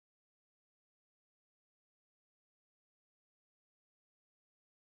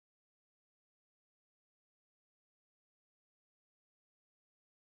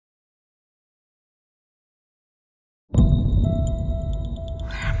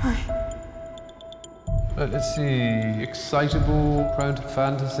Let's see. Excitable, prone to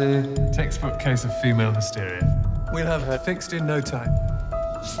fantasy. Textbook case of female hysteria. We'll have her fixed in no time.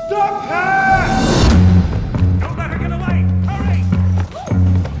 Stop her! Don't let her get away! Hurry!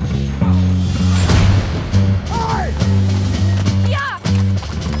 Hi! Yeah!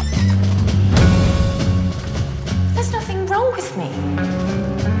 There's nothing wrong with me.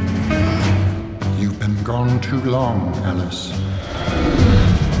 You've been gone too long, Alice.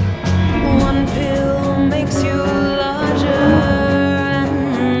 One pill makes you larger,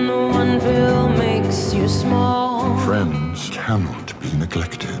 and one pill makes you small. Friends cannot be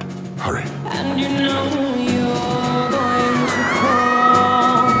neglected. Hurry. And you know you're going to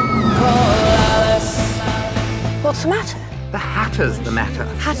call Alice. What's the matter? The Hatter's the matter.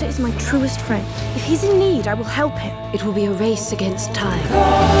 Hatter is my truest friend. If he's in need, I will help him. It will be a race against time.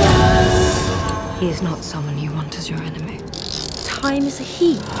 He is not someone you want as your enemy. Time is a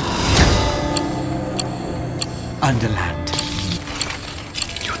he. Underland.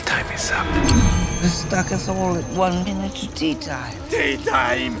 Your time is up. They stuck us all at 1 minute to tea time. Tea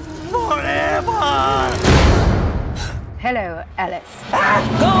time! Forever! Hello, Alice. Go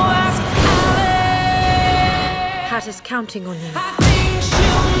ask Alice. Hatter's counting on you. I think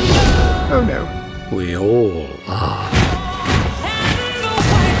she'll know. Oh no. We all are. And the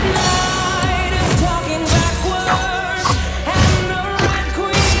white knight is talking backwards, and the red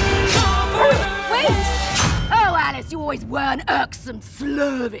queen forward. Wait! Oh, Alice, you always were an irksome,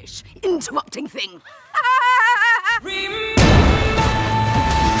 slurvish, interrupting thing. Remember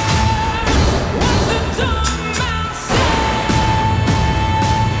what the dumb man said.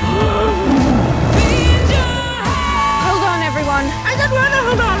 Feed your head. Hold on, everyone. I don't want to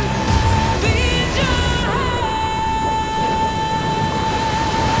hold on. Feed your head.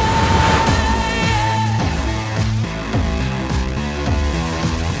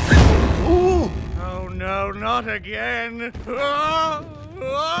 Oh no, not again!